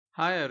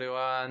Hi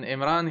everyone,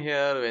 Imran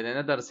here with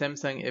another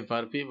Samsung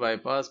FRP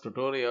bypass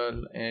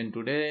tutorial, and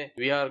today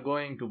we are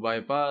going to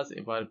bypass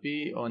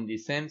FRP on the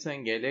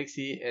Samsung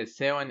Galaxy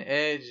S7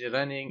 Edge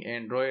running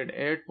Android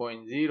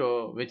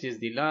 8.0, which is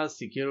the last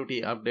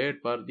security update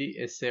for the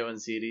S7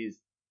 series.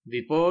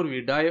 Before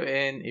we dive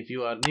in, if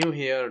you are new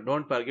here,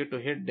 don't forget to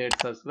hit that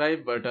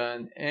subscribe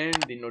button and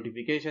the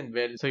notification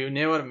bell so you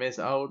never miss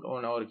out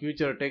on our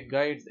future tech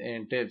guides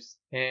and tips.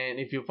 And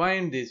if you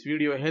find this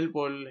video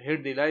helpful,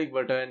 hit the like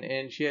button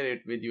and share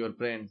it with your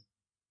friends.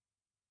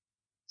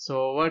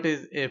 So what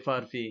is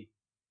FRP?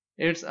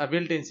 It's a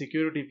built-in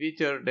security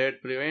feature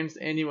that prevents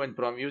anyone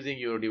from using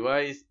your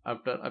device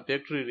after a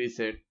factory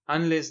reset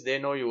unless they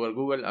know your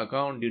Google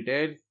account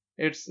details.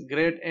 It's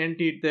great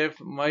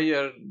anti-theft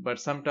measure, but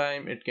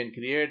sometimes it can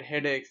create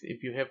headaches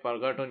if you have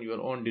forgotten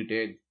your own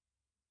details.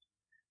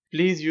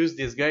 Please use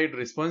this guide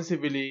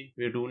responsibly.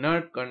 We do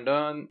not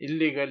condone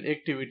illegal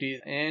activities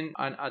and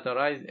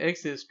unauthorized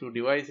access to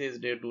devices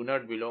that do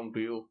not belong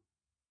to you.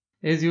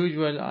 As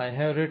usual, I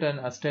have written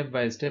a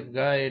step-by-step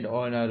guide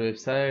on our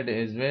website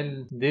as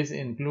well. This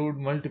includes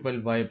multiple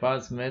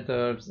bypass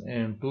methods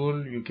and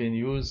tools you can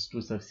use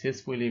to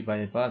successfully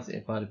bypass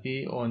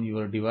FRP on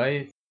your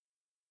device.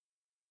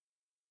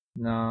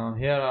 Now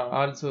here are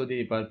also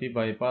the FRP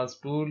bypass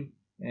tool,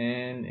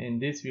 and in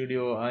this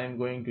video I am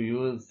going to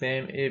use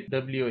same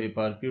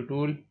FRP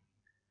tool.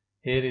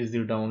 Here is the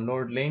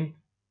download link.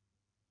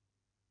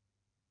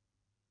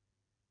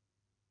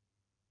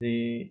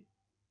 The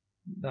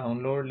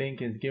download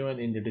link is given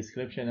in the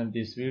description of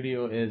this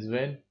video as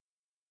well.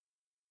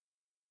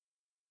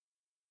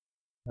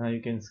 Now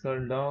you can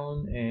scroll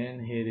down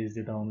and here is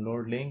the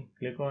download link.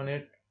 Click on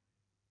it.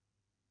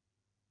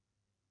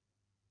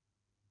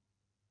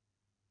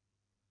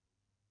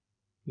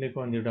 Click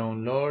on the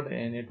download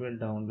and it will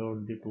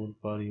download the tool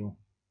for you.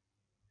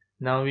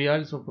 Now we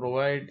also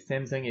provide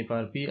Samsung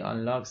FRP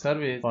unlock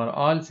service for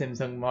all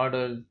Samsung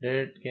models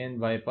that can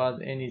bypass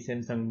any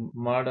Samsung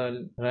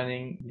model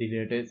running the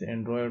latest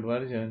Android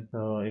version.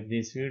 So if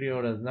this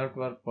video does not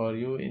work for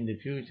you in the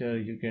future,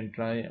 you can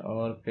try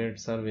our paid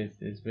service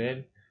as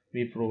well.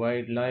 We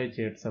provide live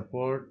chat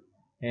support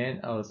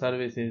and our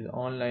service is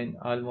online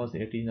almost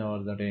 18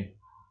 hours a day.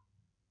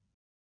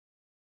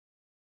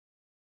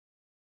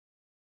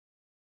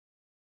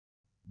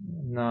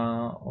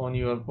 Now on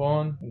your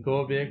phone,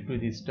 go back to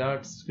the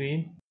start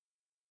screen.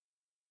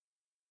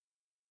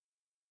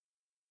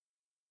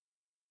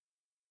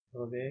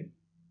 Go back.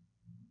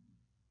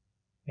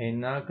 And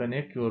now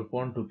connect your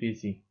phone to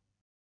PC.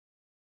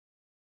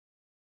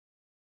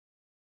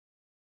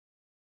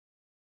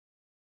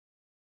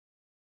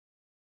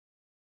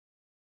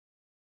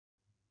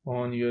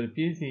 On your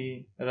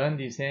PC, run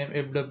the same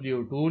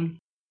FW tool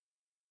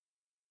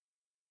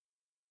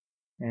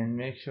and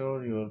make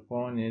sure your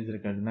phone is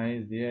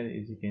recognized there.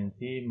 As you can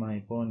see,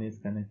 my phone is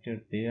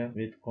connected there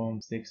with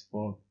COM6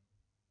 port.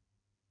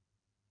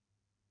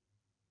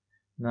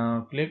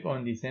 Now click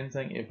on the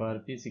Samsung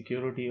FRP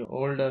security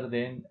older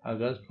than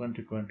August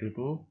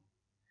 2022,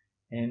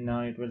 and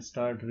now it will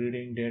start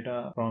reading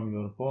data from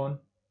your phone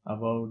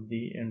about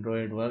the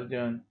Android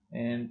version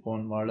and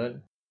phone model.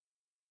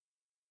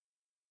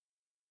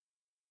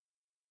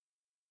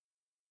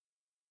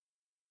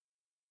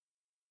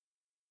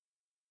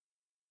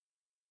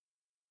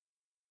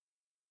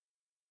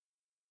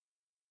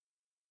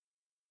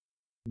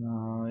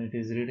 Now it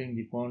is reading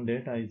the phone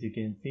data, as you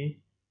can see.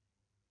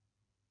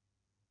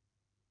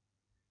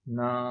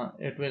 Now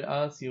it will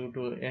ask you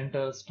to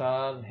enter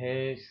 *#0*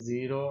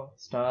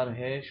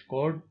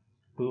 code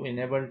to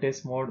enable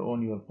test mode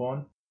on your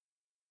phone.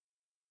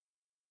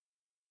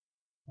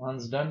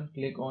 Once done,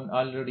 click on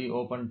already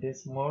open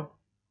test mode.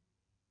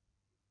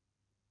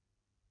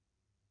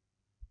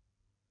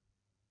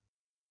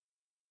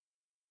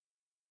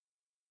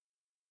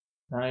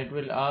 Now it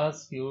will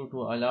ask you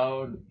to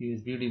allow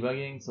USB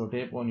debugging, so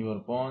tap on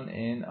your phone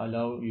and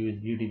allow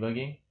USB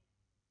debugging.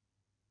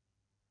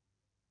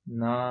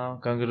 Now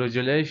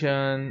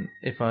congratulations,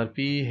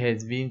 FRP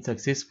has been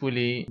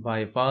successfully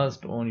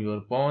bypassed on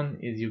your phone,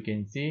 as you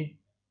can see.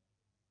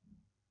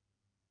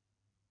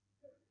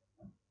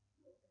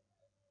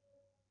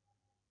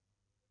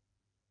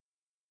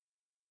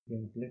 You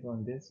can click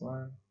on this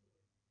one.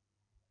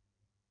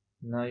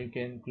 Now you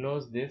can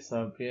close this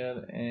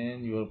software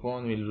and your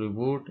phone will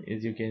reboot,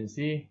 as you can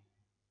see.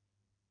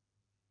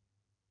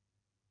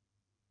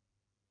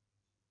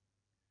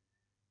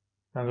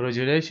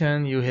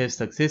 Congratulations, you have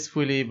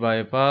successfully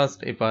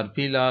bypassed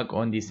FRP lock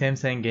on the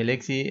Samsung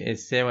Galaxy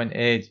S7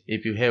 Edge.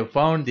 If you have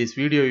found this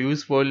video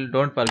useful,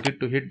 don't forget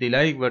to hit the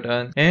like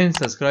button and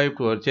subscribe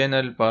to our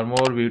channel for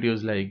more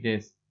videos like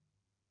this.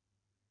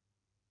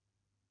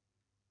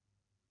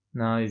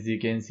 Now as you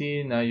can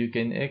see, now you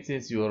can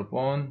access your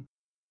phone.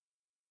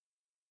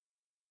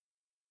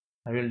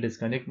 I will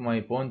disconnect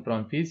my phone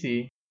from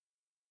PC.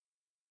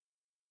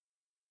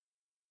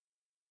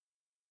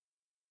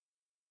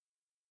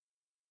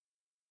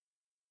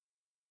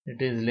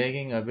 It is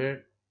lagging a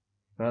bit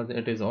because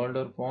it is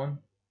older phone.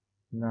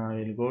 Now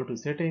I will go to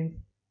settings.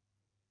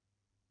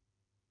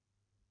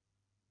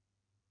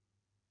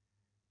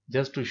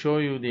 Just to show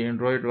you the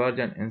Android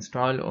version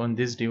installed on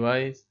this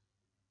device,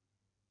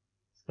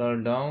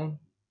 scroll down,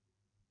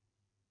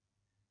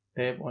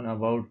 tap on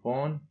About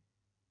Phone,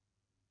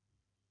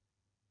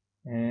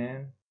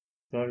 and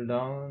scroll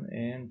down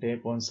and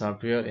tap on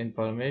Software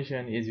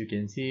Information. As you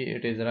can see,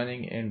 it is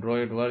running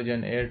Android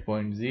version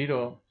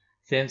 8.0,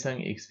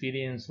 Samsung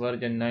Experience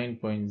version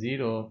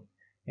 9.0,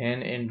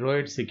 and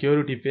Android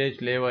security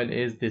patch level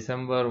is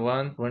December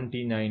 1,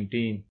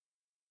 2019.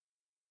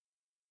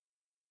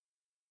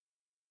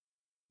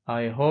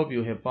 I hope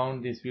you have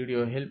found this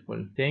video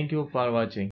helpful. Thank you for watching.